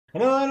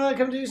Hello and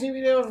welcome to this new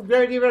video of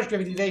Gravity Rush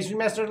Gravity Days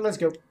Remastered. Let's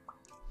go.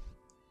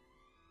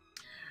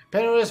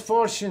 Pandora's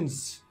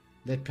Fortunes.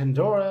 Let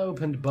Pandora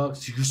open the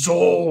box to your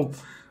soul.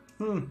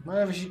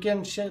 Wonder if she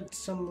can shed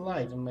some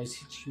light on my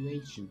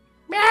situation.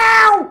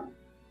 Meow!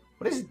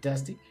 What is it,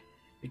 Dusty?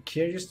 You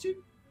curious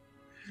too?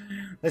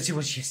 Let's see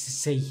what she has to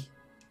say.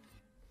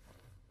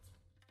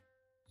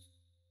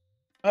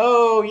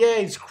 Oh, yeah,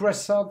 it's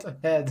croissant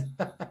ahead.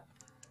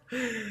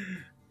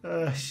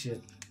 Oh,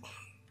 shit.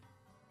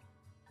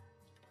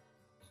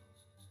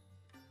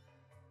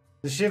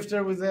 The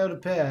shifter without a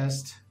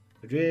past,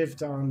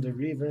 adrift on the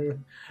river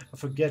of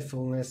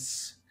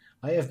forgetfulness.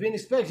 I have been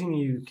expecting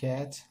you,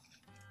 cat.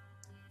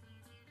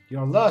 You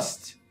are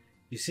lost.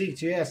 You seek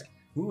to ask,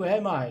 who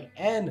am I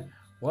and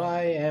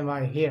why am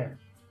I here?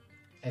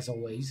 As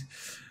always.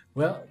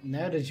 Well,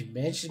 now that you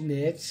mention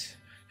it,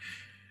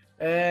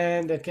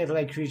 and the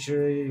cat-like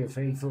creature, your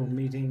faithful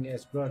meeting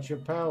has brought your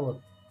power.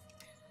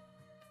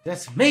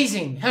 That's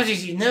amazing! How did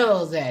you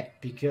know that?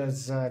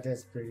 Because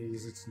that's pretty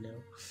easy to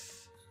know.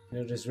 You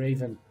know, there's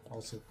Raven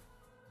also.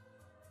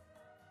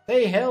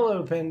 Say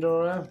hello,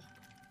 Pandora.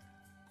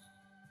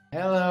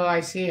 Hello,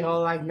 I see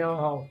how like no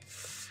how.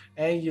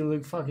 And you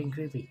look fucking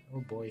creepy. Oh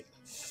boy.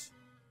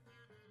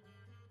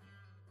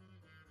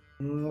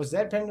 Was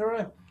that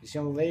Pandora? This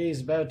young lady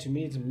is about to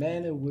meet a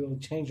man who will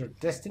change her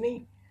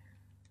destiny?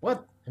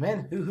 What? A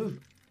man? Who?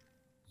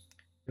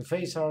 Your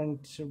faces are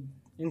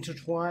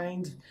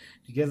intertwined.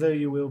 Together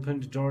you will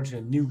open the door to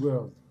a new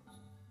world.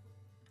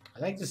 I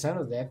like the sound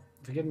of that.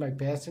 Forget my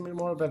past. Tell me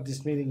more about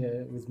this meeting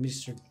with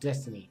Mr.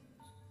 Destiny.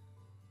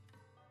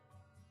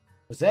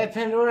 Was that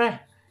Pandora?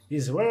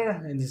 He's where?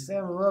 And this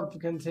envelope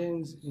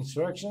contains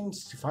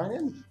instructions to find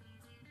him?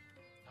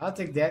 I'll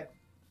take that.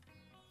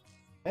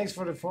 Thanks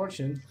for the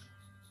fortune.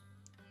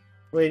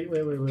 Wait.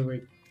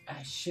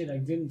 Ah, shit, I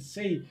didn't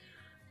see.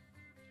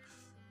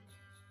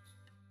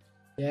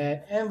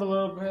 That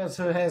envelope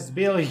also has the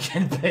bill you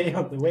can pay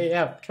on the way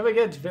out. Come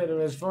again to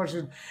Pandora's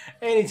Fortune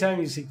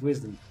anytime you seek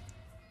wisdom.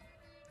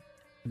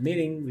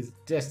 Meeting with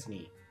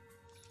Destiny.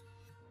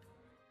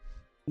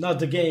 Not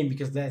the game,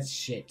 because that's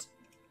shit.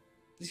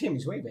 This game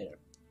is way better.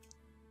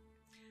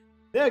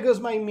 There goes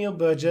my meal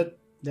budget.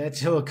 That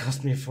will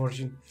cost me a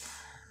fortune.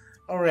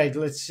 Alright,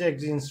 let's check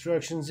the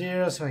instructions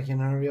here so I can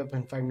hurry up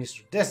and find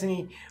Mr.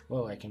 Destiny.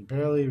 Well, I can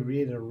barely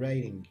read a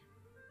writing.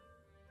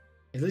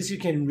 At least you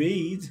can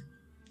read.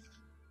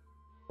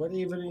 What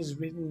even is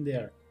written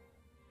there?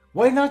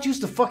 Why not use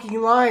the fucking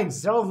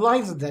lines? There are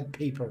lines on that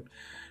paper.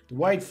 The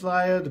white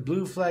flyer, the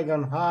blue flag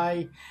on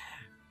high,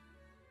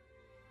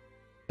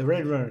 the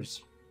red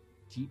runners,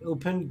 the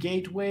open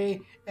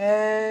gateway,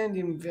 and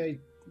the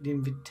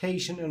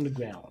invitation on the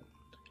ground.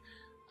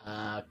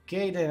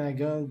 Okay, then I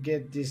go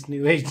get this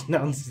new age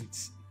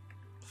nonsense.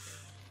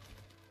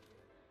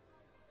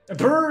 A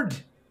bird!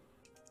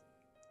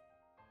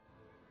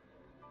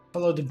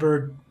 Follow the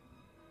bird.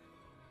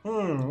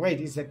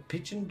 Wait, is that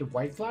pigeon the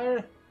white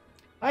flyer?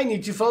 I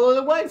need to follow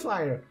the white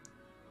flyer.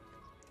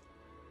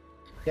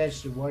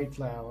 Catch the white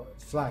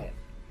flyer.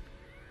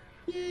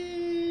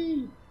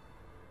 Yay!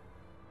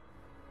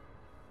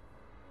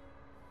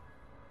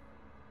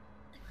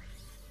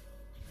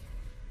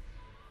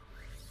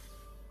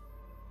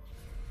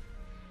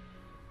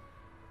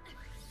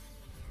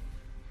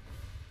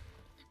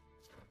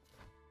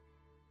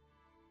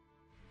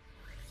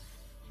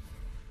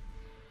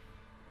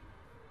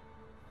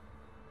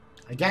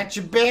 I got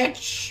you,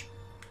 bitch!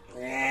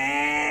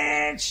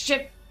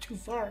 Shit, too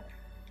far.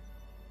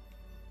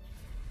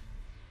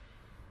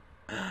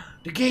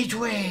 The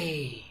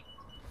gateway!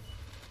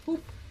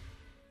 Oop.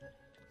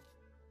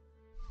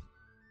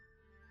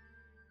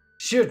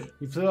 Shoot,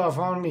 he flew off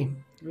on me.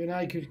 Even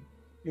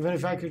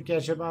if I could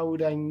catch up, how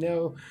would I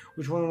know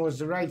which one was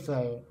the right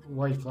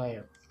white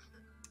flyer?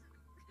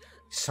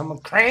 Someone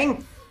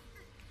crying?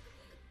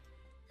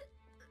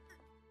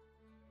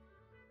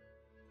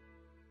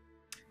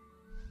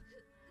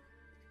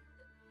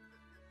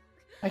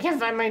 I can't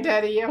find my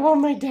daddy. I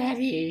want my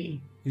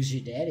daddy. Who's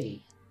your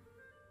daddy?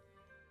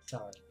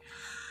 Sorry.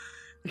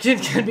 The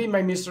kid can't be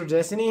my Mr.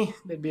 Destiny.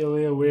 That'd be a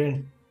little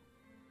weird.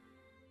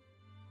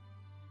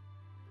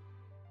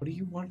 What do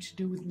you want to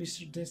do with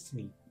Mr.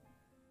 Destiny?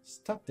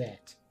 Stop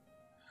that.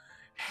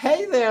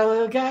 Hey there,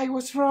 little guy.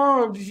 What's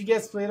wrong? Did you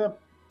get split up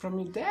from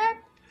your dad?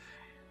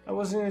 I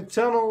was in a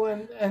tunnel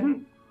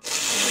and...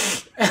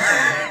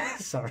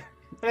 Sorry.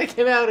 When I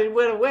came out, it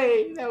went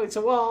away. Now it's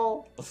a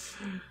wall.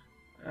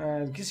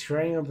 Just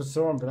running up a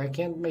storm, but I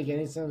can't make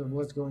any sense of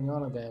what's going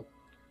on about.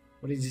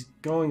 What is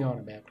going on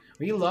about?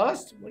 Were you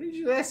lost? What did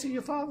you ask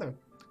your father?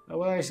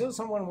 Well, I saw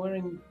someone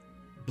wearing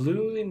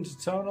blue in the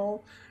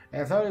tunnel.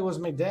 I thought it was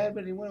my dad,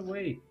 but he went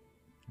away.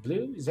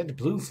 Blue? Is that the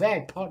blue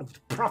flag part of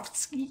the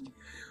prophecy?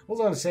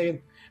 Hold on a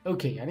second.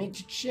 Okay, I need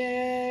to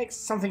check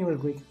something real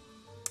quick.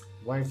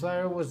 White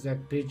flyer was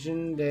that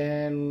pigeon,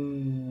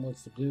 then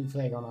what's the blue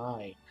flag on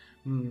high?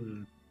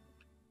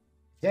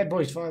 That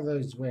boy's father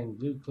is wearing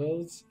blue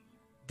clothes.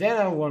 Then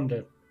I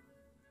wonder,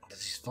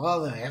 Does his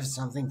father have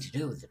something to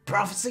do with the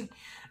prophecy?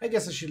 I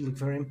guess I should look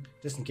for him,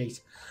 just in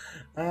case.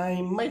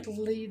 I might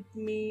lead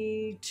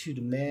me to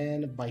the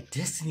man of my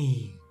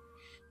destiny.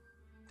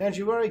 Don't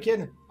you worry,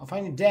 kid. I'll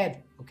find you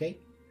dead, okay?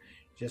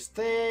 Just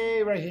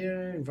stay right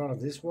here in front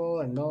of this wall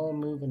and don't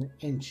move an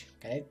inch,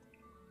 okay?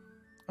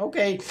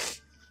 Okay.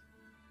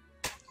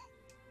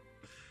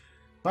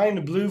 Find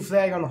the blue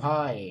flag on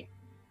high.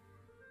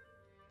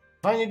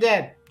 Find you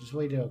dead. Just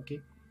wait there, okay?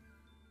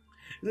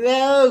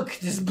 Look,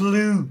 this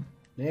blue.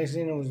 The next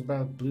thing was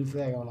about blue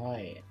flag on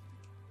high.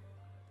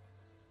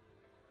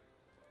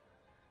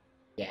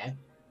 Yeah.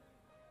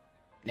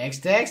 Next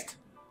text.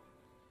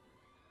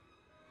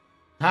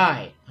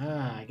 Hi.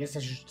 I guess I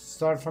should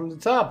start from the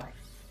top.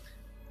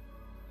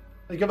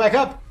 Let's go back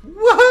up.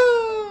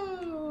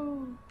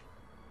 Woohoo!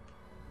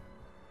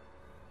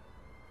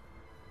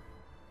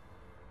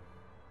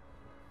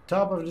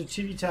 Top of the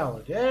TV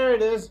tower. There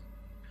it is.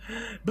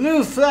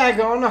 Blue flag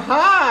on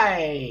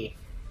high.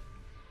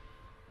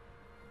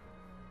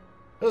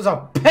 Those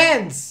are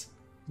pants.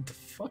 What the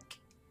fuck?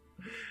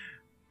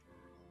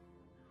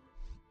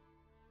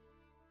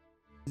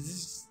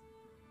 This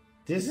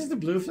is the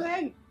blue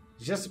flag?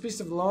 It's just a piece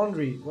of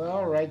laundry. Well,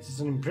 alright, it's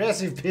an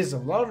impressive piece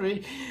of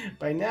laundry.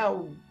 But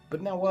now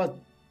what?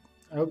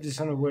 I hope this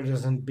underwear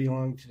doesn't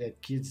belong to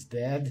that kid's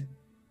dad.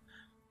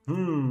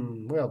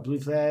 Well,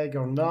 blue flag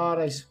or not,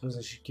 I suppose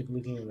I should keep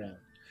looking around.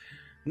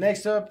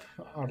 Next up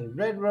are the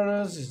red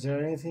runners. Is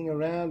there anything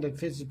around that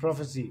fits the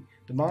prophecy?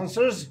 The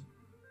monsters?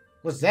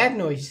 What's that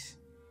noise?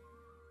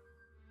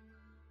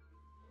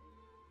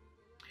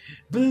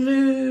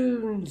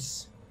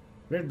 Balloons!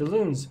 Red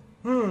balloons.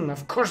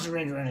 Of course the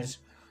red runners.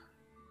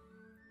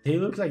 They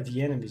look like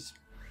the enemies.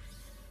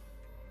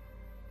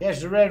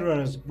 Yes, the red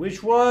runners.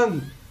 Which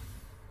one?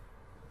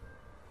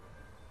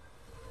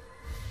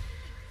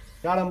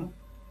 Got him.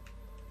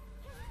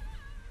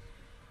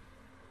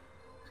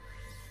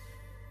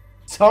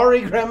 Sorry,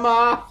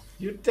 Grandma.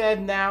 You're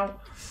dead now.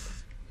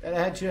 That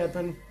had to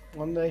happen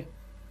one day.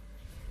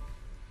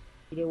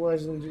 It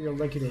wasn't your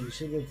lucky day. You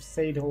should have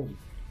stayed home.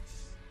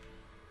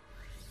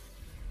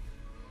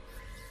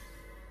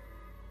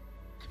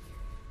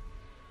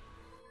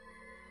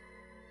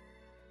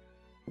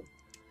 I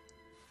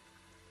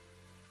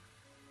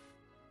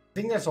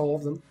think that's all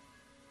of them.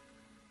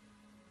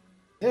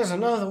 There's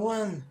another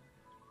one.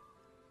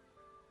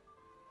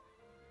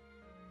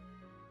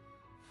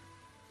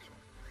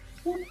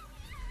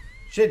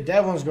 Shit,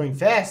 that one's going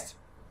fast.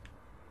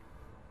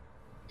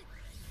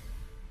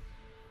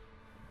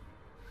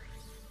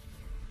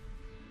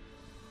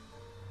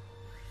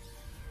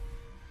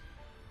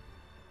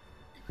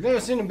 I've never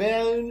seen a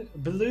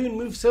balloon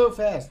move so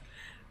fast.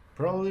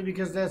 Probably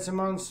because that's a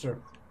monster.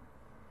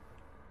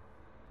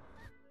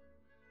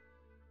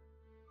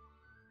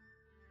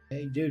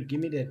 Hey dude, give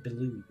me that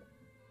balloon.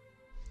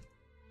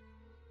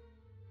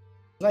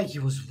 Like he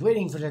was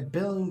waiting for that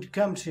balloon to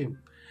come to.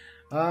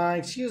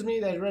 Excuse me,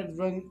 that red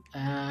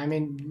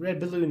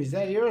balloon, is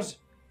that yours?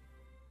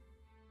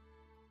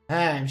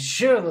 I'm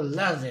sure they'll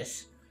love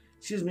this.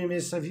 Excuse me,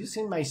 miss, have you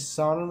seen my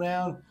son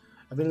around?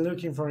 I've been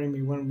looking for him.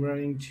 He went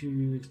running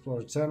to explore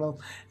a tunnel,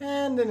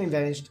 and then he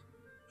vanished.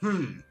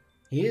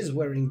 He is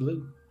wearing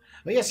blue.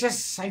 Oh,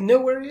 yes, I know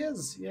where he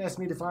is. He asked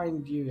me to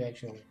find you,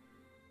 actually.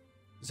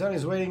 The son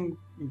is waiting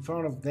in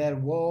front of that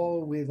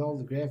wall with all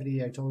the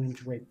gravity. I told him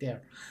to wait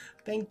there.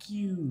 Thank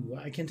you.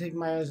 I can take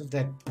my eyes off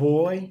that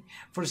boy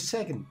for a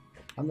second.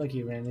 I'm lucky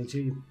he ran into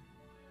you.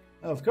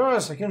 Of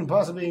course, I couldn't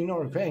possibly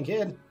ignore a crank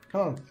kid.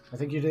 Come on, I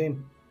think you're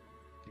in.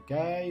 The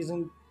guy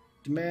isn't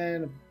the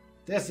man of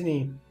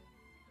destiny.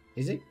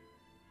 Is he?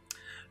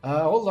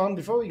 Hold on,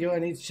 before we go, I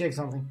need to check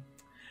something.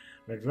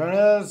 Red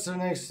runners, so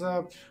next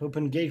up,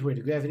 open gateway.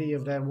 The gravity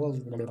of that wall.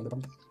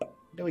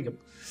 There we go.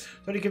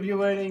 So the computer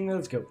waiting,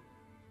 let's go.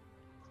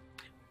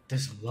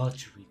 There's a lot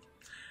to read.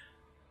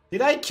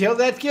 Did I kill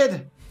that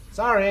kid?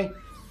 Sorry.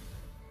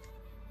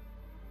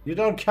 You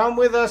don't come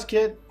with us,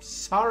 kid.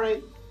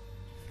 Sorry.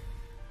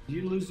 Did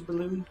you lose the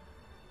balloon?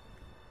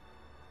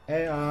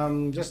 Hey,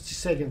 just 2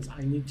 seconds.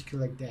 I need to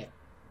collect that.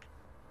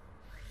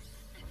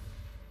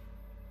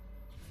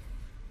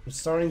 I'm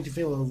starting to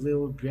feel a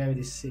little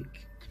gravity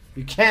sick.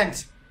 You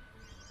can't!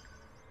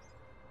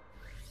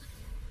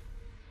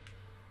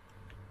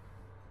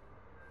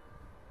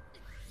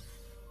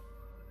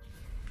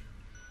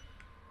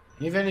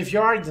 Even if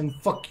you are, then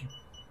fuck you.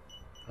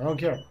 I don't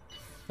care.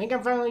 I think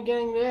I'm finally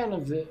getting the end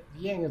of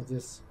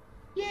this.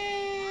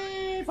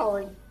 Yay!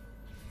 Falling.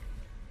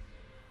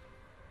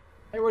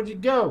 Hey, where'd you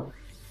go?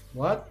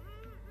 What?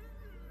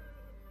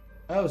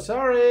 Oh,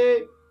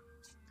 sorry.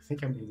 I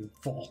think I'm gonna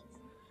fall.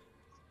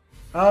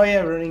 Oh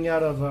yeah, running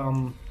out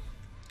of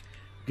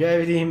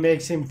gravity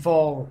makes him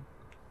fall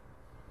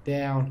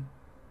down.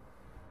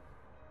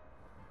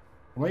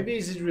 Maybe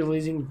is it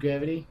releasing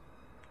gravity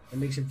that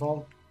makes him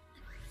fall?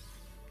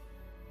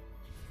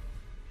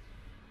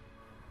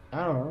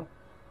 I don't know.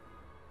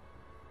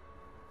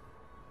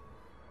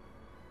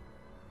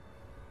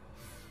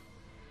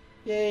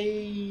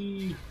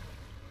 Yay!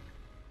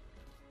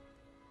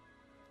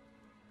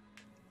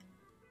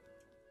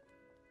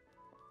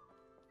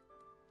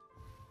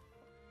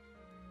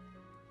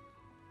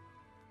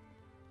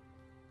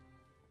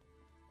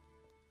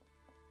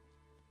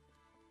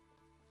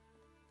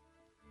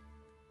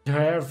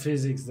 hair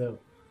physics though.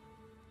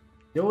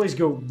 They always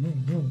go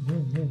boop, boop,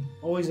 boop, boop.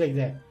 Always like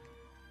that.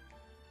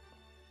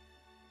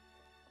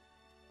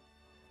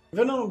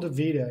 Even on the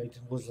video it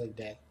was like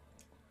that.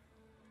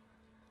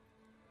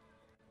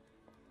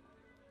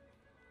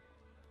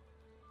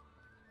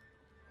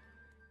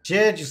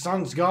 Shit, your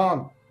son's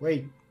gone.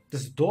 Wait,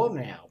 there's a door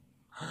now.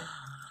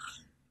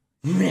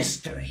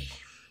 Mystery.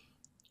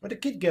 Where'd the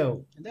kid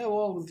go? And that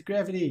wall with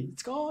gravity,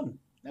 it's gone.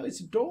 Now it's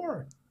a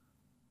door.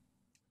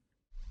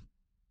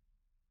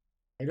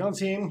 I don't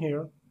see him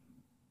here.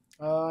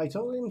 I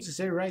told him to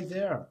stay right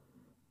there.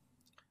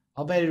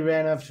 I'll bet he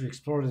ran off to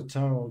explore the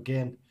tunnel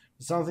again.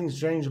 There's something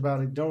strange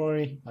about it. Don't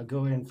worry, I'll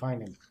go in and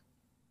find him.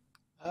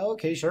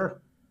 Okay,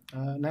 sure.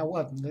 Now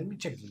what? Let me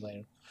check it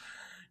later.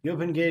 The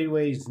open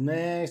gateway is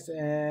next,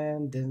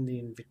 and then the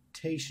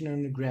invitation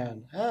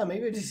underground. Ah,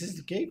 maybe this is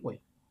the gateway.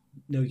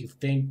 No, you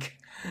think.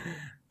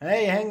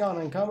 Hey, hang on,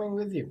 I'm coming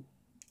with you.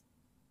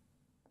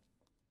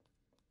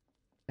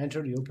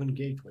 Enter the open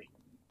gateway.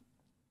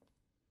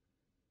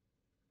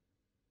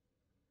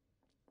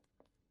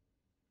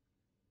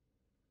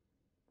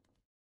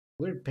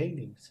 Weird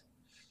paintings.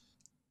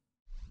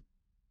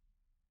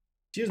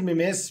 Excuse me,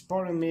 miss.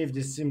 Pardon me if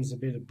this seems a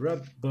bit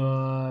abrupt,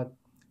 but...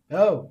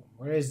 Oh,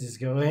 where is this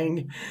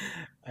going?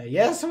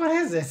 Yes, what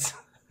is it?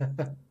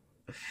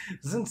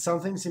 Doesn't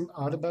something seem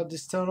odd about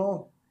this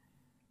tunnel?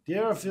 The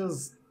air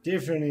feels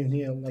different in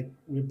here, like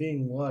we're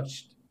being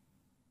watched.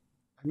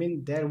 I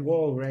mean, that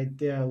wall right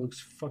there looks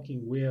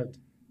fucking weird.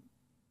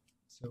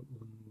 So,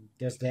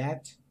 there's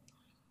that.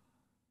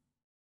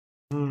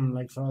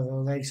 Like for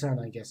the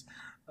Daxank, I guess.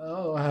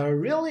 Oh,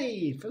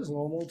 really? It feels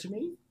normal to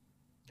me.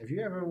 Have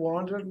you ever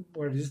wondered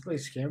where this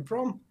place came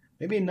from?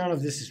 Maybe none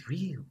of this is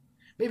real.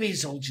 Maybe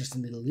it's all just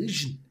an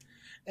illusion.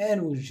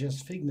 And we're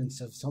just figments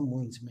of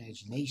someone's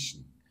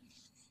imagination.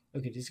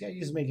 Okay, this guy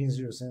is making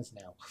zero sense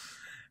now.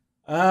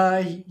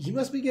 He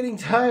must be getting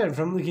tired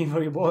from looking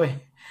for your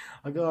boy.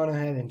 I'll go on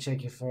ahead and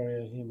check it for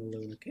him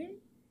alone, okay?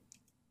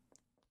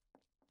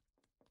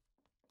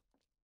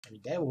 I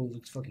mean, that wall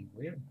looks fucking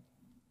weird.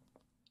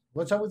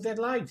 What's up with that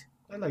light?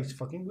 That light's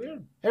fucking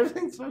weird.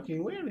 Everything's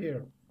fucking weird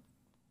here.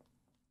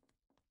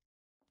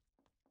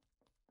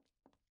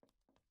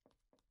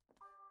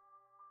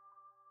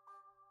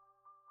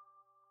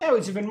 Oh,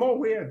 it's even more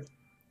weird.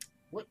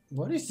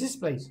 What is this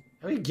place?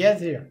 How do you get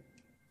here?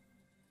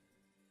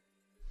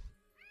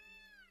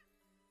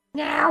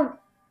 Now!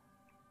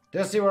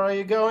 Dusty, where are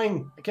you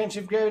going? I can't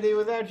shift gravity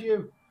without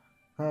you.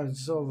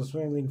 It's all the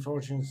swindling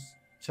fortunes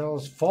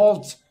teller's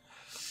fault.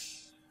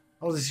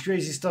 All this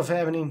crazy stuff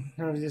happening.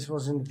 None of this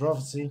was in the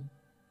prophecy.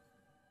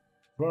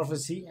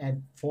 Prophecy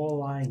had 4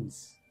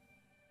 lines.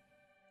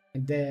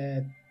 And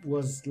that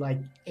was like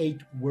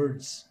 8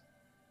 words.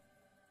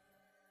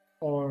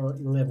 Or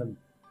 11.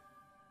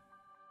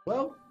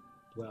 Well.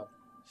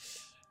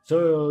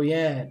 So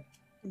yeah,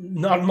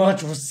 not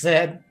much was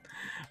said.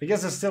 I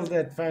guess there's still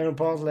that final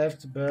part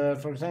left,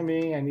 but for the time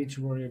being, I need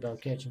to worry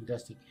about catching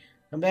Dusty.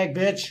 Come back,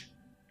 bitch!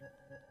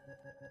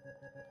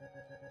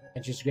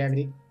 That's just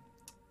gravity.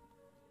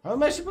 How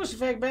am I supposed to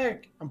fight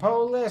back? I'm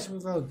powerless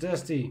without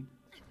Dusty.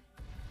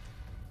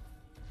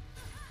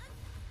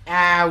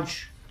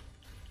 Ouch!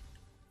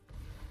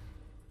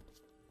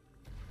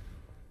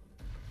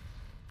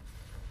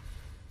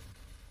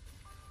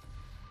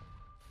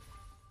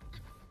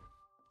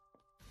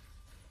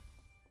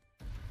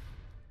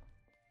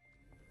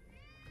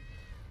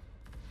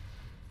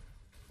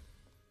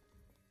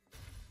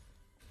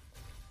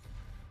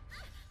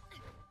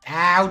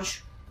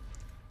 Ouch!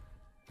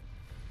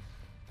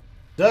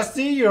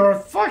 Dusty, you're a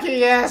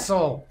fucking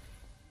asshole!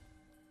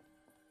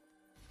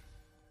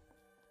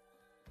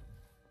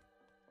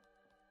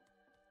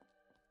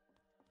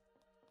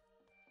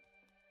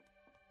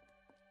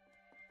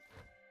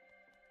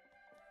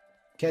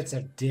 Cats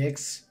are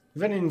dicks.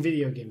 Even in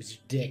video games,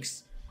 you're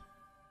dicks.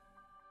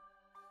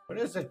 Where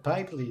does that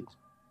pipe lead?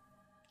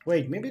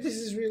 Wait, maybe this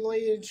is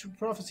related to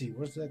prophecy.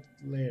 What's that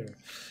layer?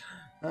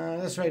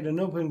 That's right, an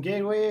open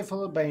gateway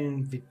followed by an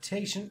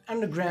invitation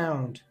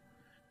underground.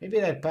 Maybe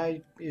that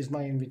pipe is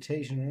my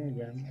invitation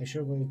underground. I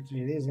sure what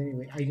it is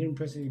anyway. I didn't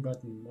press any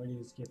button. Why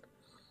did it skip?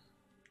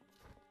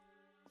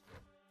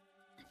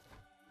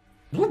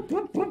 Whoop,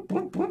 whoop, whoop,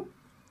 whoop, whoop.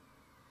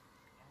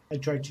 I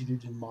tried to do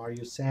the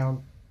Mario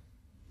sound.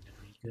 Not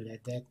really good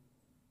at that.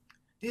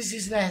 This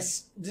is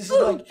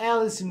like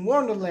Alice in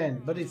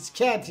Wonderland, but it's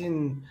cat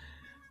in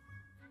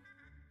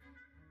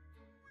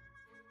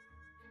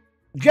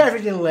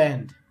Gravity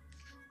Land.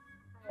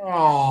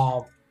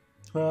 Oh,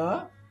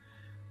 huh?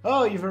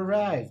 Oh, you've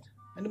arrived.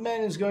 And the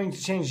man is going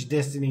to change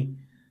destiny.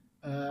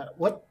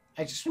 What?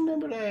 I just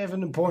remembered I have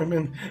an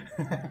appointment.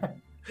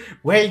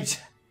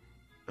 Wait.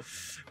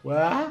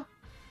 What?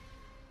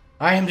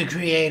 I am the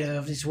creator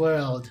of this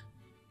world.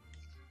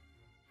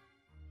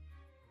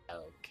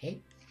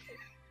 Okay.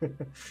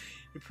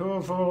 You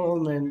poor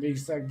old man being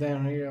stuck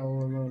down here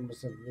all alone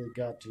must have really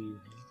got to you.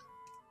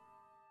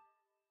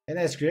 And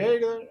as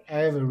creator, I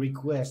have a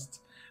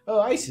request. Oh,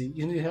 I see.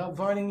 You need help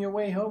finding your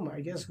way home.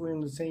 I guess we're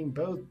in the same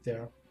boat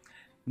there.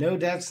 No,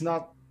 that's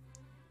not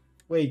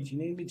Wait, you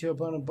need me to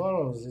open the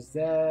bottles, is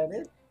that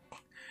it?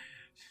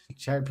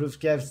 Childproof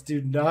caps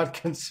do not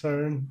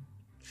concern.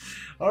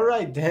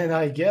 Alright then,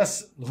 I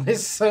guess.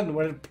 Listen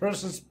when a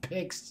person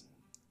speaks.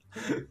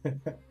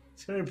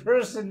 So a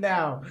person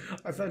now.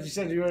 I thought you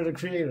said you were the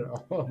creator.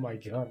 Oh my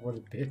god, what a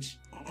bitch.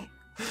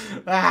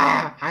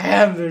 I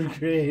am the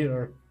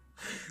creator.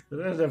 The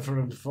letter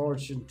from the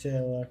fortune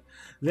teller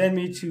led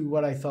me to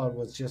what I thought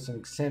was just an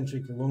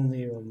eccentric,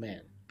 lonely old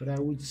man. But I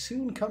would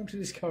soon come to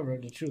discover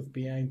the truth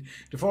behind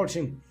the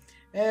fortune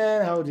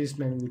and how this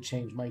man would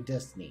change my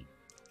destiny.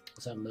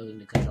 So I'm moving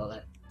the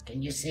controller.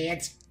 Can you see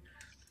it?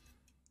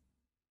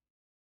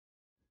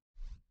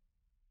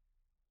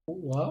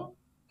 What?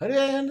 How did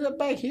I end up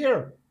back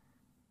here?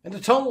 And the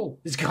tunnel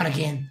is gone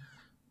again.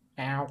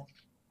 Ow.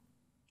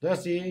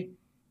 Dusty,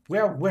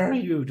 where are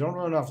you? Don't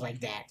run off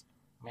like that.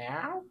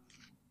 Meow.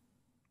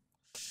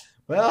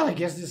 Well, I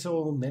guess this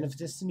whole Man of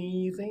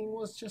Destiny thing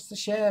was just a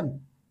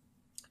sham.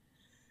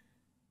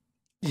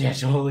 Yeah,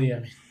 totally. I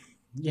mean,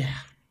 yeah.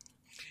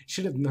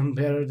 Should have known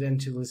better than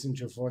to listen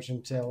to a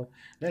fortune teller.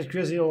 That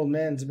crazy old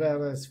man's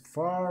about as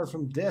far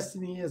from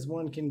destiny as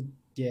one can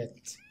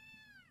get.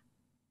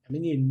 I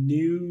mean, he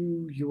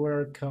knew you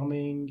were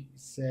coming,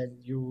 said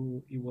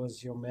it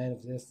was your man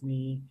of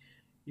destiny,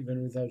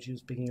 even without you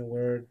speaking a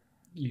word.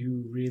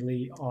 You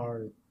really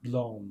are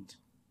blonde,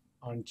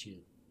 aren't you?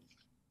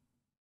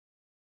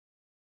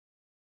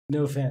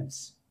 No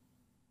offense.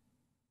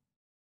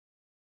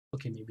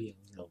 Okay, maybe a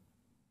little.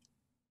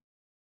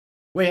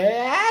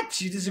 Wait,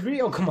 you disagree?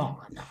 Oh, come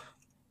on.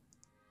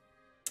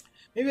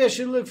 Maybe I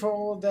should look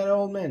for that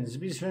old man. It's a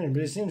bit strange,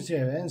 but he seems to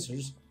have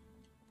answers.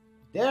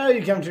 There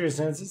you come to your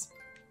senses.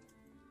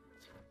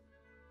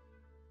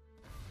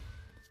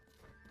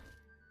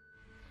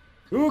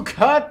 Who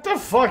cut the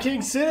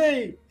fucking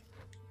city?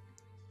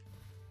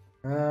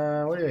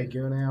 Where do I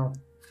go now?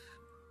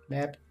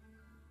 Map.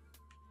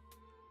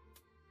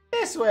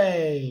 This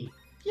way.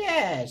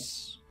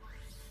 Yes.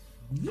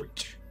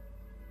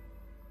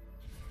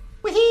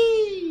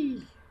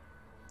 Whee!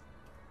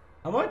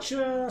 How much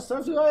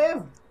stuff do I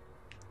have?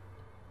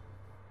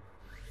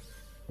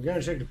 I'm gonna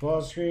check the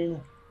pause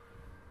screen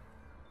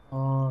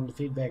on the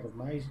feedback of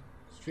my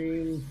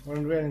stream.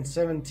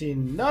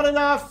 117. Not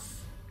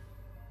enough!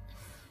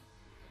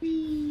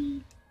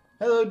 Whee!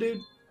 Hello,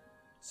 dude.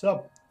 What's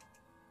up?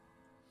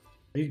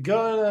 Are you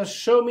gonna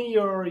show me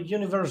your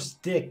universe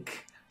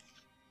dick?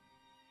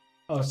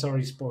 Oh,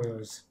 sorry,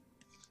 spoilers.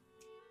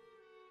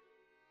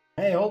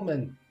 Hey, old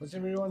man, what's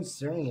everyone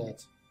staring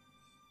at?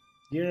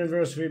 The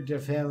universe ripped their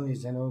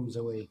families and homes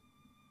away.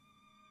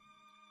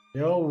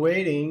 They're all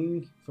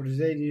waiting for the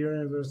day the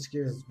universe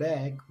gives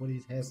back what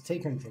it has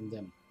taken from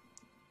them.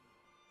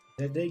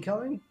 Is that day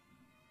coming?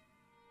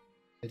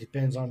 It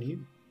depends on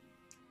you.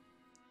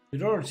 The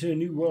door to a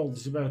new world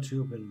is about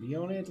to open.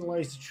 Beyond it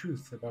lies the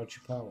truth about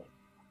your power.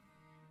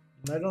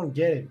 And I don't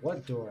get it.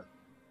 What door?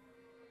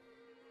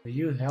 Will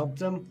you help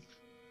them?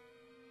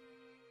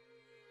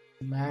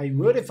 I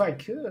would if I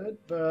could,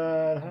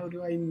 but how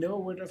do I know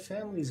where their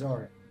families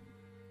are?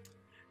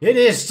 It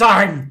is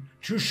time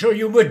to show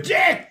you my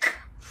dick!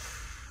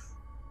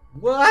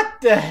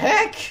 What the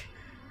heck?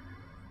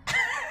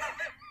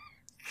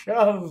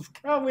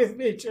 Come with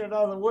me to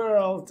another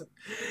world.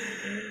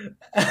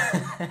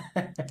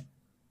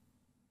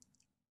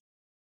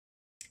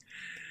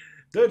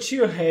 Don't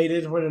you hate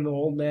it when an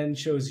old man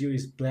shows you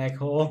his black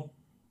hole?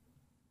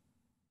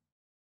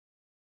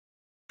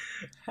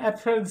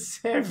 Happens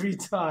every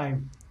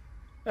time.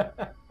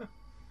 That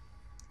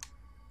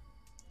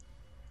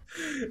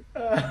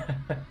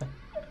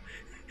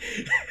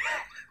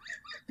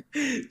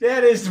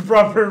is the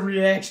proper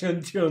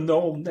reaction to an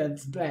old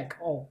man's black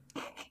hole.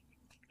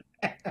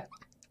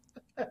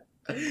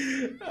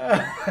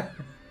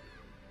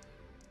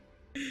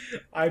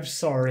 I'm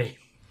sorry.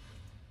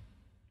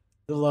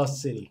 The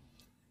Lost City.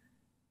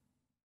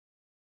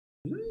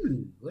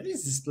 Ooh, what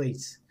is this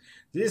place?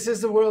 This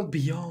is the world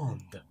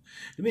beyond.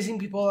 The missing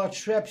people are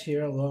trapped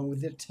here along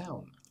with their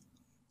town.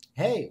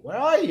 Hey, where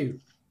are you?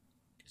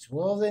 This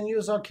world and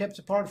yours are kept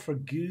apart for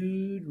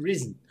good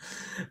reason.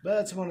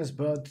 But someone has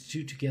brought the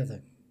two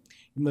together.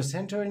 You must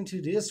enter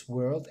into this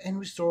world and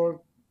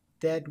restore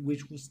that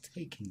which was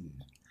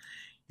taken.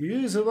 You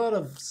use a lot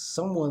of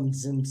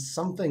someones and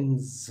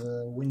somethings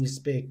when you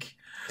speak.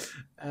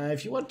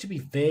 If you want to be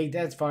vague,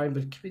 that's fine,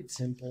 but keep it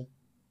simple.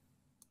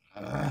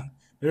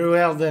 Very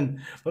well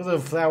then. Follow the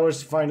flowers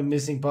to find a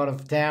missing part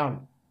of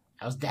town.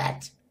 How's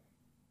that?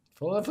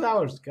 Follow the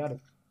flowers. Got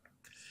it.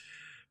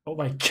 Oh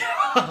my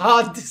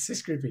god, this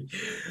is creepy.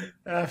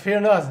 Fear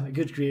not. A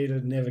good creator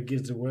never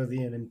gives a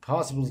worthy an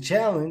impossible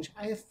challenge.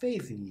 I have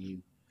faith in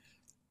you.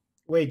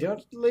 Wait,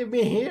 don't leave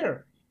me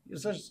here.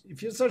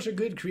 If you're such a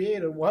good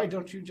creator, why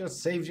don't you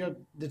just save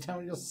the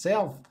town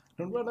yourself?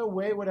 Don't run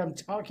away when I'm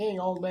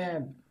talking, old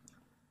man.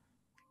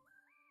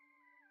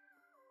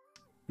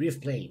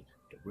 Rift Plane.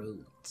 The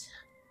road.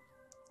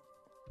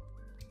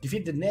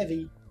 Defeat the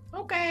Navy.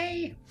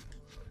 Okay.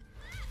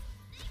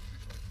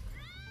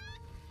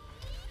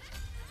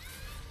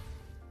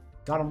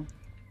 Got him.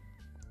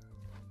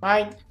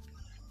 Fine.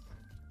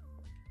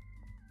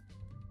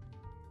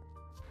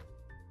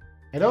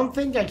 I don't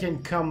think I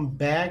can come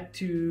back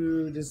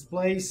to this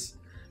place,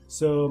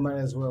 so might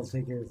as well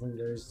take everything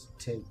there is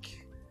to take.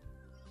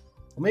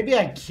 Or maybe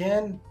I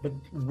can, but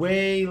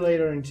way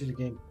later into the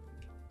game.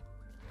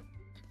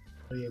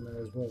 Oh yeah, might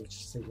as well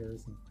just take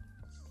everything.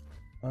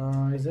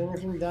 Is there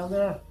anything down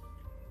there?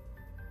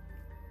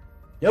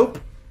 Nope,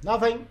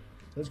 nothing.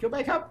 Let's go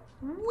back up.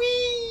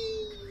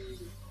 Whee!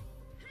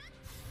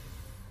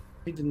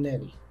 Hit the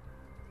netty.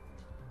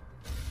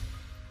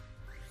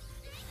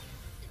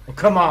 Oh,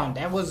 come on,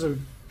 that was a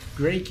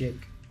great kick.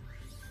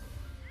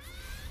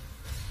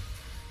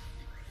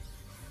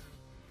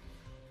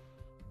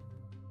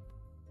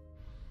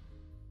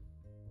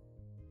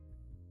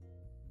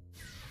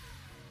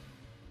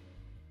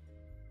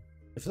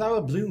 The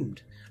flower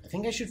bloomed. I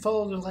think I should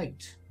follow the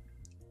light.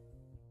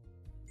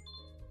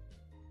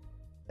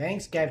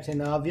 Thanks,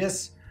 Captain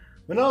Obvious.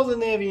 When all the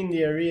Navy in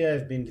the area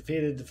have been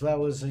defeated, the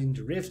flowers in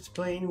the Rift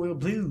Plain will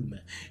bloom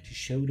to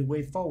show the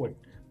way forward.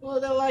 Follow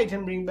the light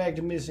and bring back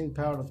the missing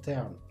part of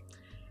town.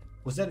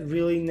 Was that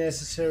really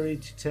necessary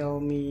to tell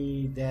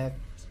me that?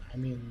 I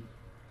mean,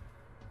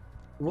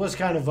 it was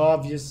kind of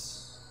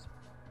obvious.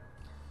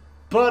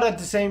 But at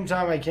the same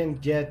time, I can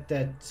get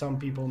that some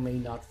people may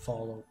not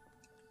follow.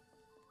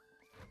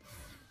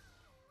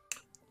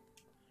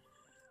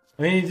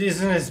 I mean, it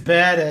isn't as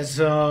bad as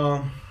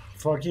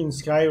fucking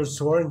Skyward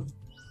Sword.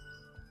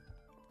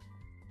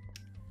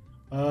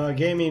 A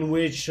game in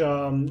which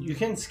you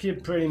can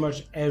skip pretty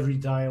much every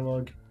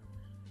dialogue.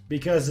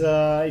 Because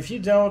if you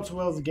don't,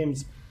 well, the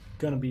game's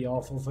gonna be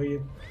awful for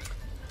you.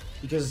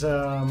 Because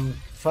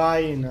Fi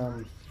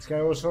in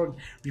Skyward Sword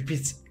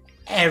repeats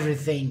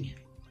everything.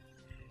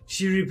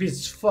 She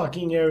repeats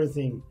fucking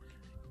everything.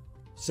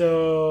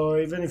 So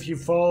even if you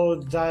follow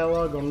the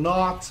dialogue or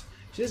not,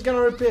 she's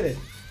gonna repeat it.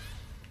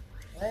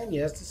 And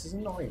yes, this is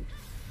annoying.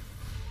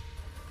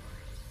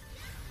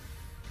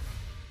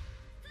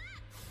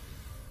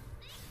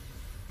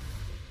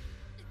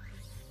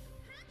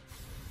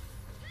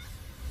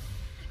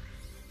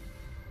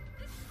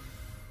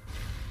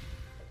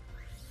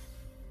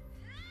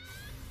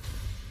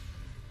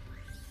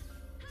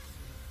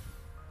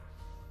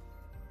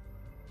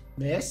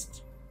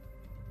 Missed.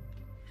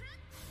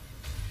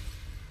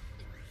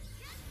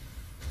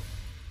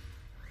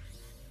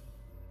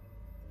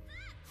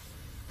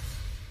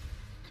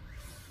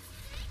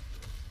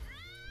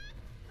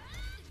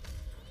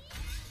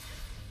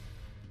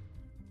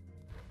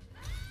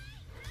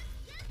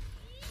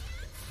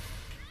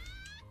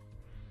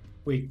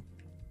 Wait,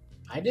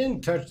 I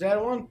didn't touch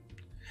that one.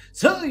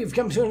 So you've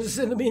come to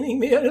understand the meaning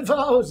behind the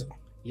flowers.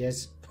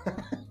 Yes.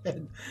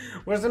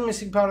 Where's the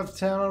missing part of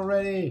town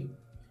already?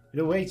 It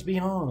awaits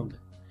beyond.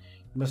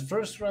 You must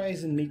first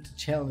rise and meet the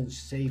challenge,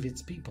 save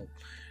its people.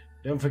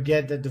 Don't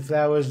forget that the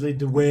flowers lead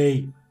the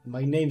way.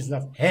 My name's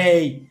not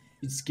Hey,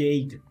 it's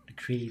Gade, the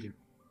creator.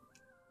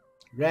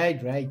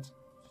 Right.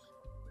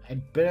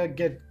 I'd better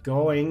get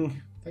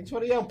going. Thanks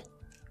for the help.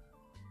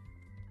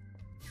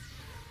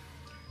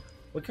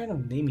 What kind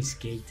of name is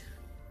Gade?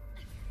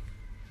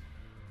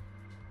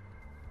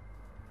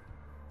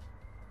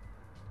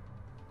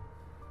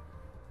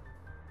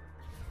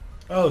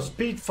 Oh,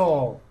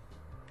 Speedfall.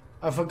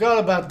 I forgot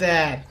about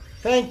that.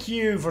 Thank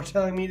you for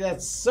telling me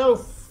that so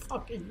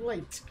fucking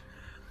late.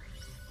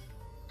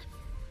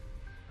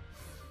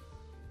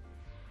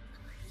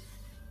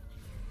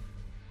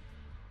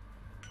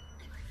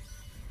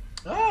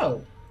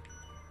 Oh.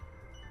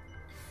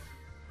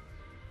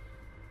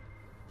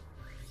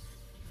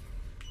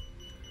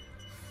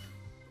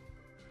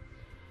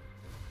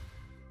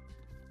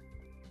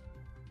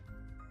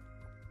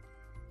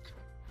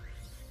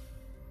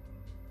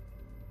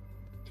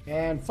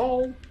 And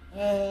fall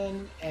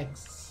and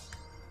X.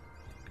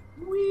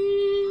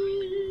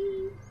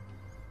 Whee!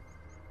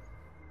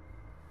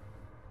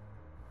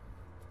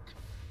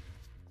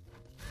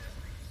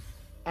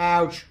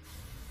 Ouch.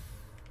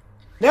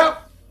 Nope.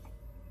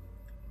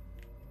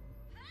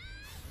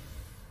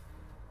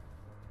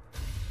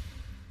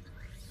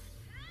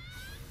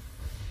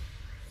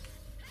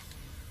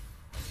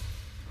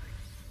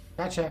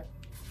 Gotcha.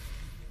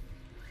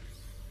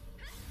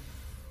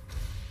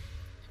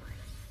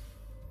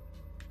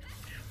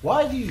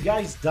 Why do you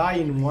guys die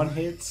in one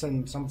hit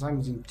and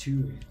sometimes in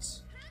two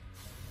hits?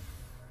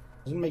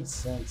 Doesn't make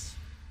sense.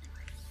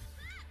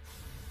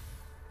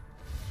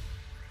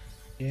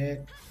 Yeah.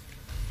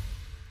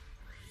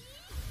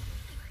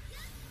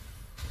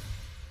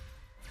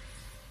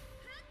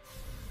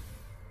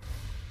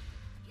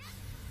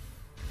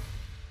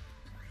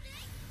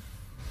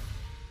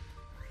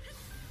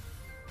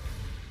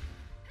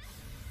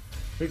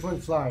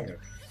 Frequent flyer.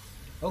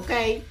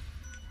 Okay.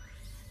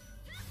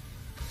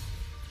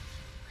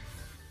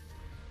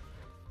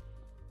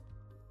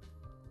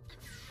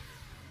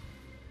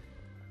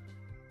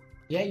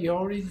 Yeah, you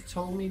already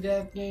told me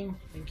that game.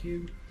 Thank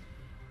you.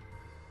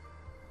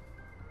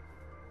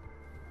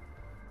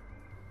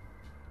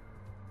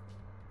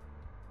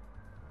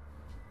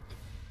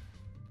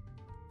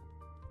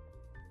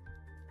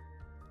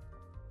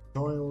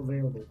 Oil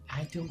available.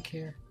 I don't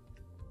care.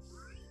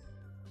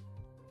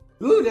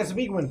 Ooh, that's a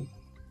big one.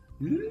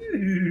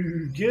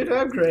 Ooh, good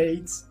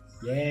upgrades.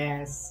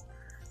 Yes.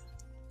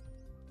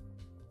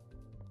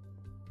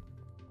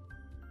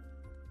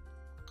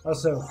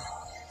 Also,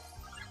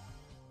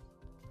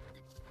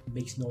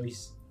 makes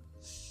noise.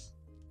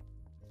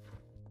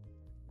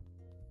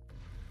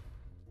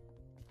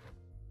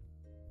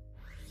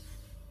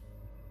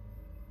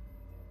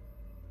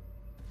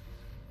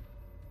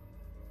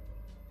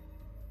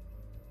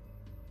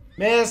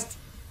 Missed.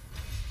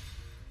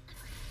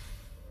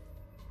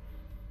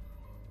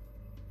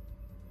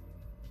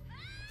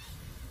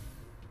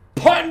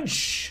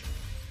 Punch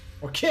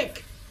or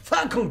kick.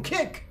 Falcon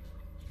kick.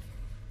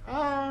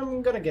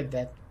 I'm gonna get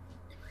that.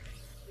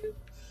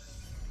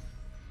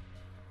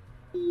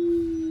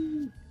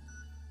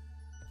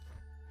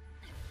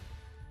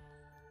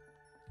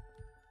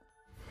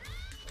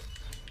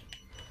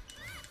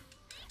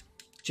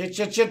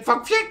 Shit,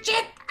 fuck,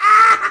 shit!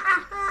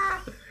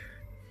 Ah!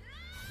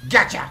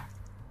 Gotcha!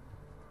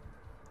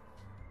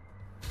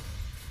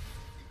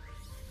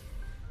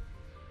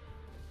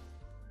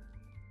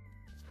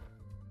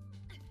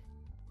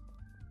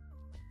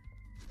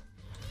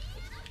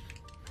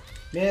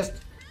 Missed.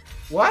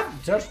 What?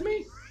 Touched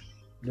me?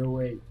 No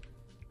way.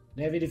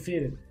 Never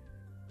defeated.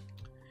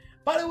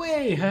 By the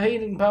way, a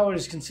hidden power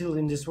is concealed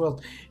in this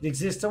world. It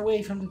exists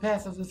away from the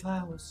path of the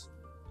flowers.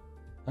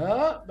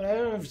 But I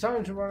don't have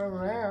time to run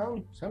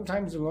around.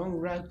 Sometimes the long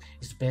route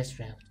is the best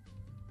route.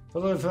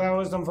 Follow the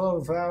flowers, don't follow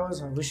the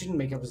flowers. I wish he didn't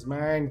make up his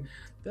mind.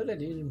 Though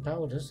that hidden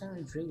power does sound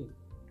intriguing.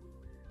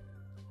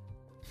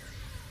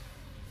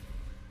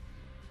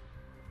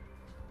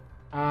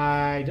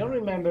 I don't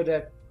remember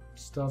that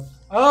stuff.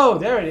 Oh,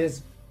 there it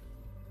is.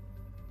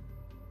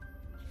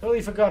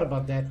 Totally forgot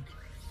about that.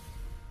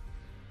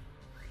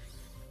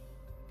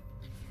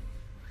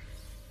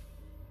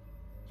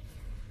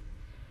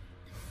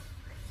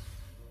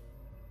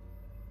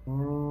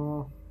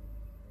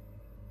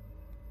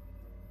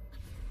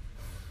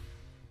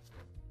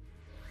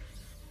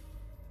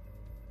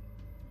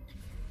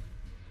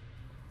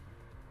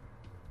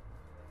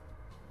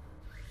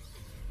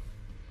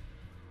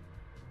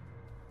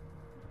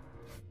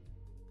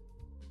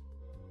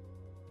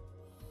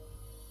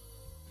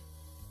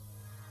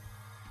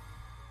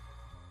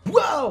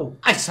 Whoa!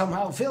 I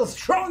somehow feel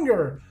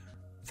stronger!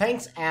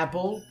 Thanks,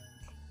 Apple.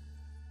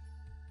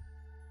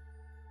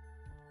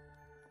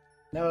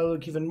 Now I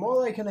look even more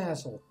like an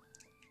asshole.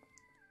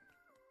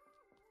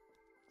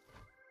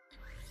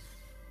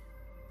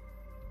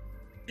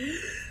 Whee!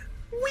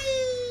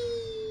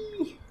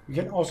 You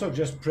can also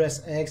just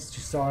press X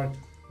to start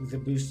with the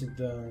boosted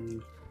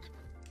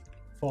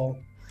fall.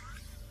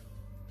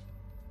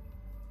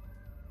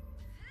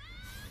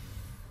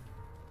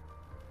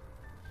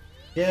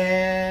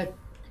 Yeah.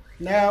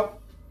 Now.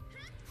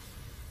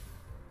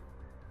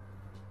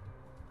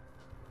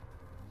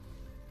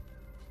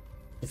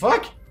 The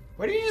fuck?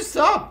 Where did you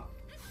stop?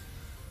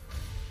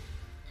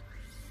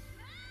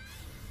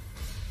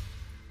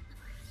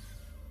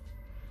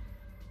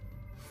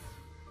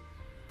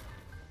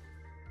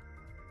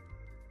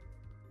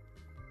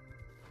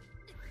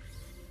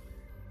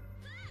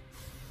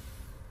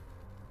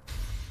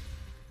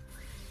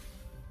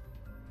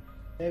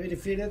 Heavy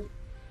defeated.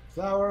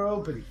 Flower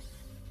open.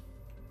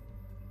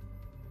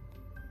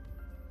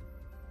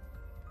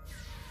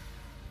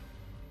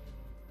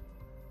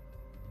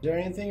 Is there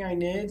anything I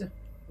need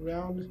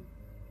around?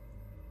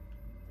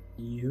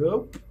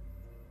 Yup.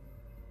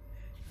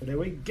 So there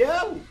we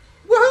go.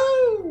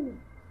 Woohoo!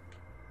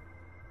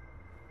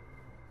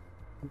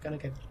 I'm gonna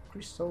get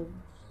crystals.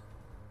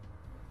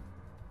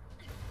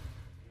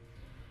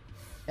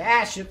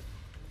 Ah, shit.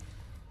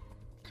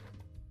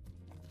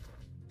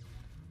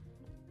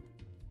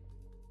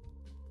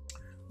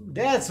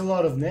 That's a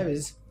lot of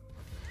nevis.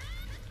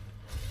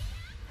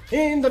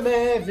 In the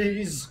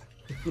nevis.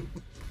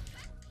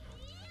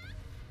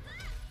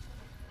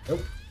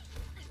 Nope.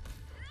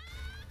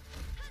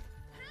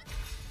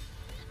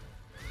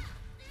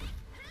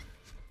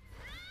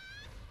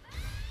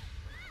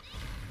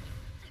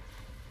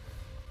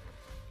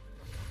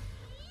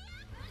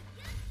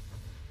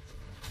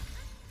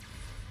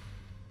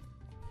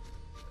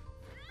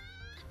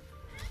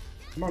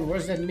 Come on,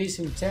 where's that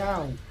missing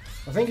town?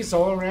 I think it's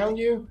all around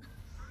you.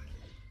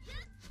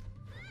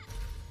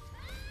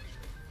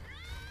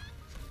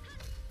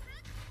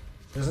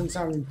 Doesn't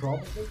sound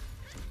improbable.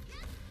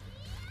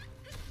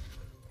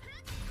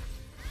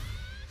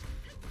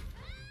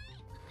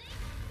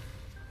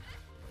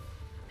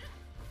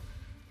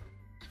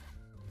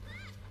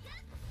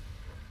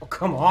 Oh,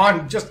 come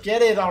on, just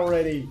get it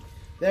already.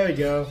 There we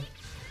go.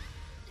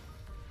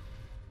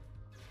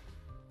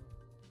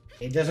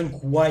 It doesn't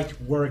quite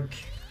work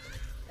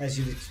as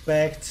you'd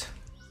expect.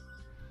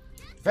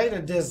 The fact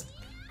that there's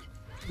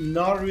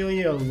not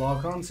really a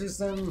lock-on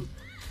system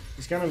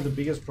is kind of the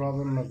biggest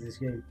problem of this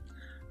game.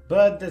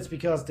 But that's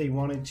because they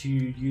wanted to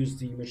use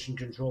the mission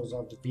controls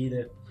of the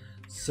beta.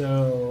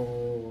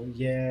 So,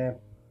 yeah.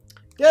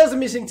 There's a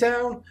missing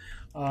town.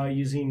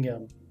 Is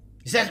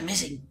that a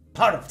missing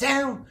part of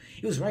town?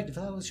 It was right, the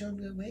fellow was showing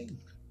the way.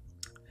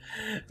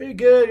 Very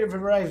good, you've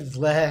arrived at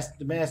last.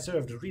 The master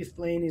of the Rift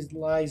Plane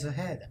lies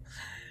ahead.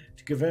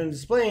 To govern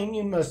this plane,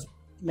 you must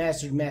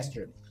master the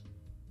master.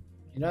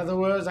 In other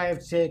words, I have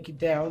to take it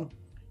down.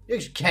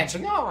 You're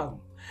catching on!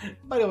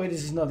 By the way,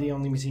 this is not the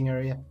only missing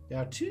area. There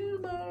are 2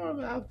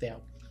 more out there.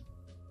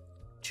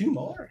 2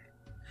 more?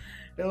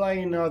 There lie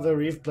in other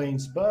Rift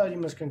Planes, but you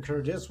must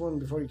conquer this one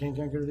before you can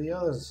conquer the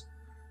others.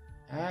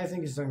 I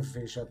think it's time to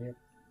finish up here.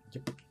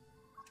 Yep.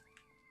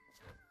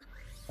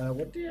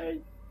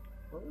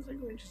 What was I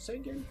going to say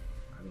again?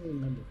 I don't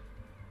remember.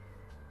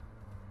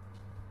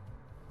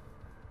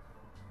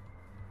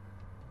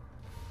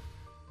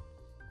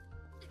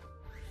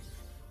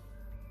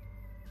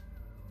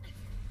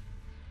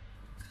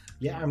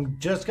 Yeah, I'm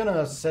just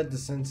gonna set the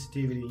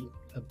sensitivity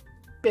a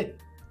bit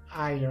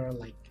higher,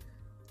 like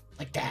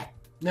that.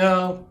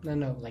 No,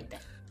 like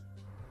that.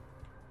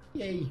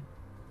 Yay.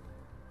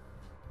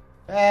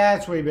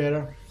 That's way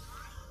better.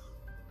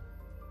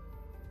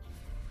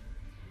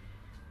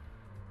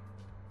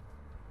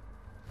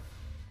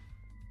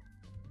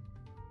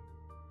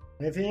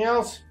 Anything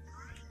else?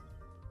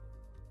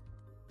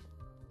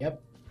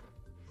 Yep.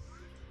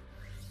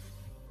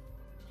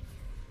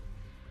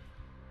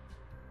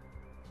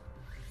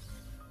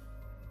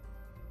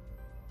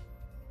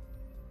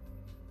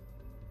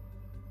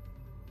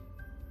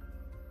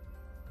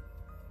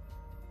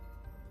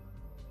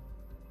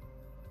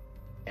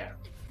 Yeah.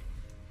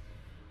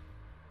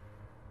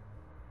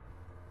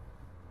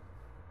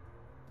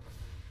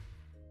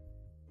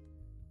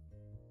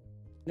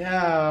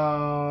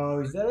 Now,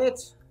 is that it?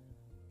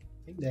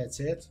 I think that's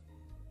it.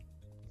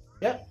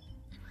 Yep,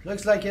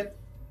 looks like it.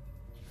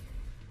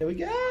 There we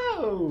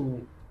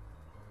go.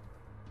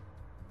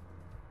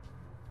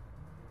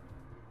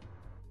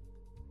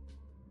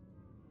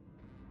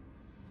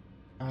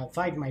 I'll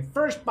fight my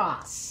first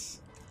boss.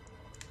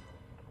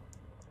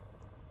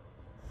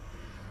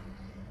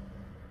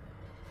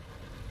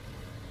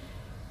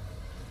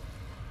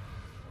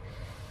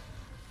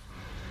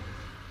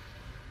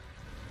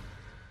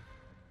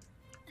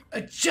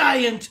 A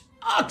giant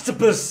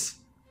octopus!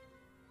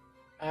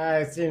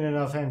 I've seen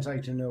enough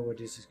hentai to know where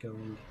this is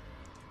going.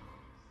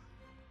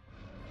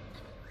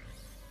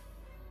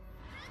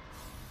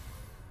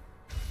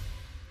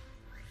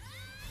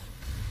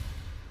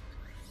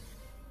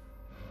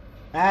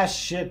 Ah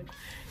shit.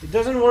 It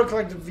doesn't work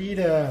like the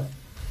Vita.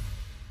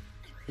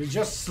 It's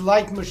just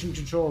slight motion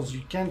controls.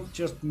 You can't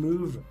just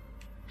move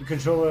the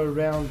controller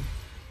around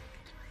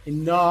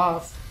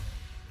enough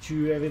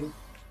to have it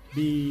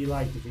be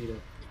like the Vita.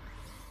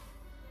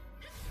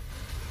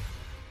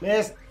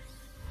 Missed.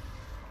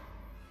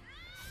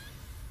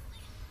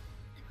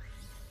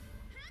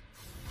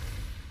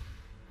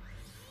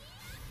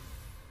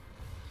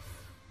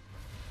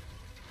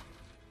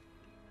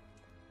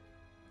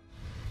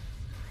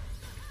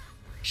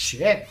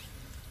 Shit.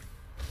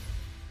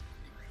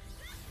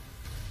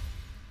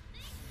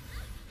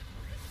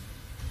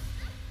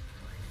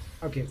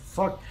 Okay,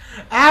 fuck.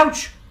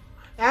 Ouch!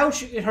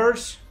 Ouch, it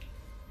hurts.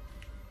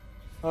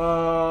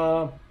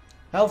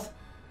 Health.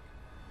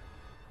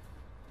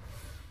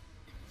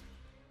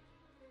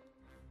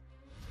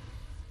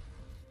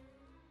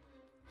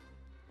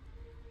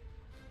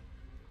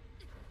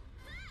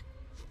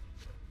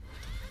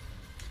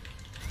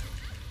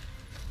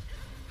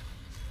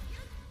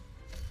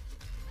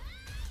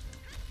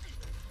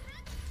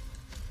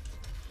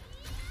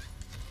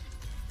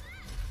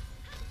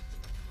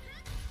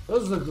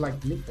 Those look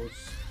like nipples.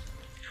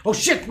 Oh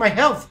shit, my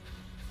health!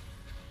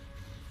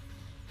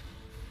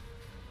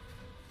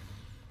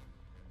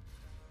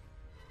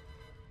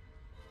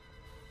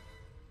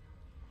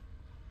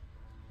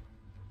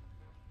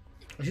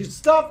 I should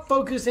stop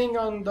focusing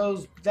on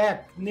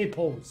that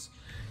nipples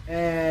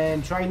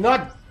and try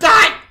not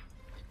die!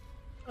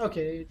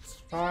 Okay, it's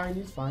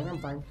fine, I'm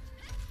fine.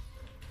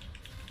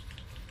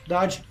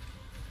 Dodge.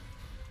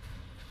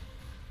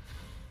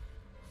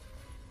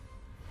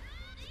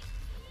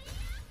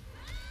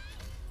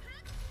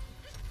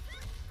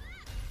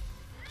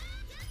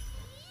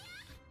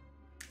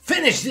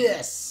 Finish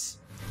this!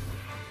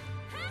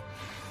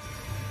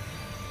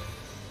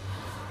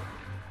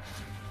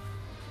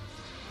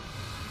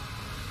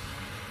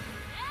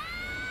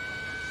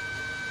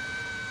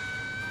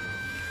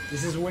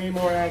 This is way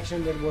more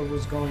action than what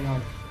was going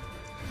on.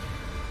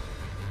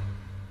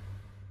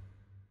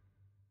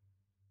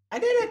 I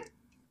did it!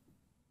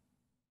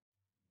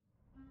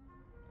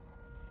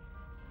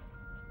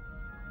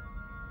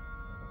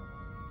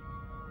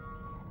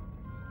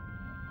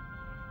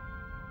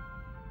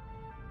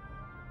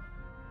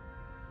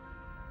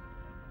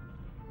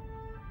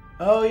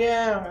 Oh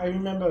yeah, I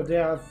remember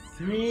there are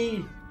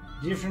 3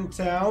 different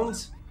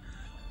towns,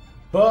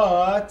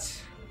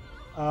 but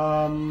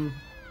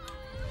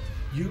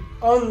you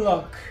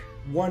unlock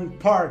one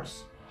part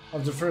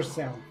of the first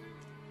town.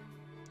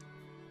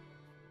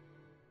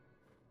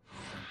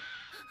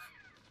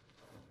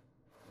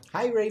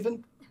 Hi,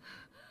 Raven.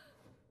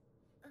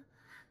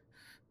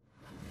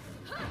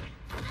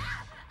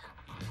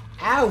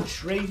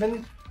 Ouch,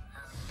 Raven.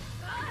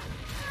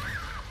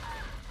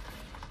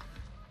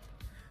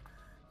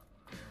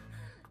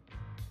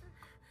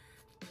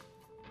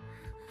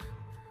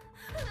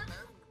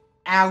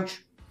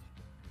 Ouch!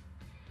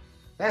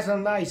 That's not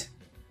nice.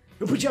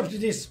 Who put you up to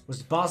this?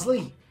 Was it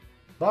Bosley?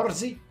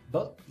 Bosley?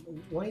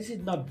 Why is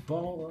it not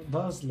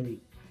Bosley?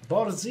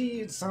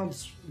 Bosley, it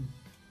sounds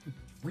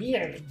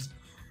weird.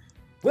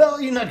 Well,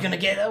 you're not gonna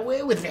get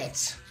away with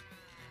it.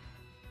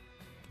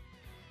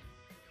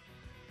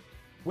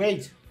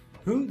 Wait,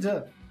 who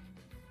the...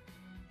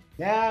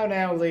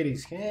 Now,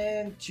 ladies,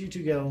 can't you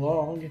two get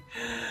along?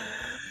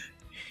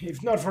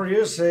 If not for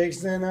your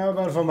sakes, then how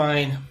about for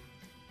mine?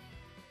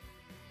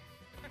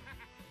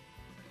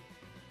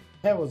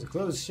 That was a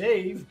close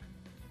shave.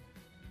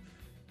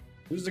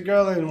 Who's the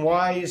girl and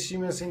why is she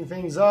messing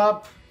things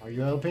up? Are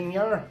you helping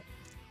her?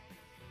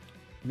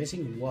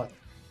 Missing what?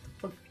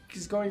 The fuck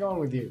is going on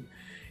with you?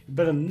 You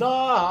better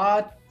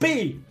not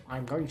be!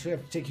 I'm going to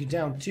have to take you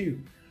down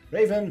too.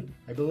 Raven,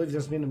 I believe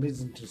there's been a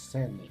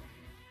misunderstanding.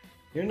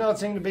 You're not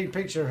seeing the big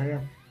picture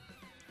here.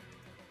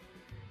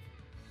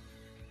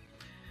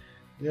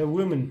 The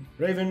woman,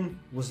 Raven,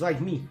 was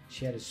like me.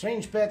 She had a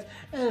strange pet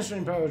and a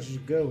strange power to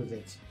go with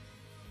it.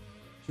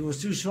 She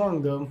was too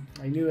strong though.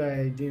 I knew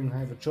I didn't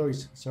have a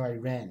choice, so I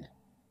ran.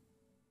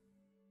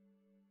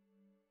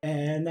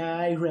 And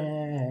I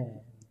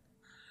ran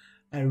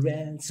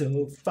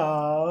so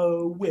far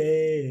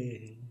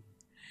away.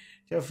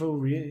 Joyful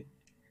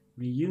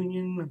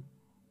reunion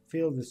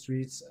filled the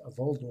streets of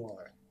Old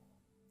Noir.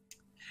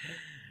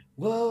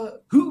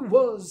 Well, who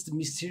was the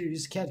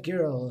mysterious cat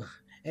girl?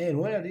 And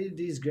where did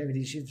these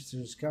gravity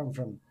shifters come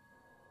from?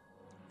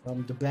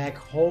 From the black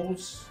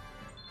holes?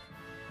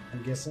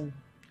 I'm guessing.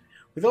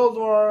 With Old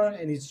Noir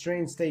and its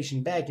train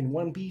station back in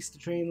one piece, the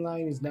train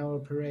line is now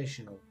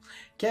operational.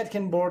 Cat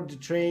can board the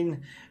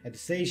train at the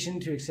station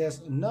to access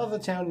another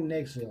town in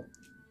Exville.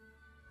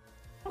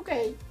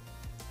 Okay.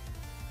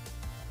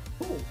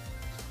 Cool.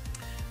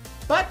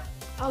 But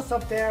I'll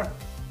stop there.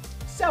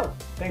 So,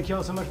 thank you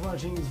all so much for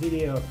watching this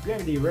video of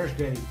Gravity Rush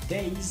Gravity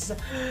Days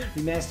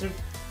Remastered.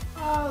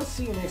 I'll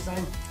see you next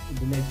time in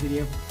the next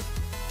video.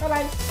 Bye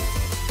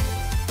bye.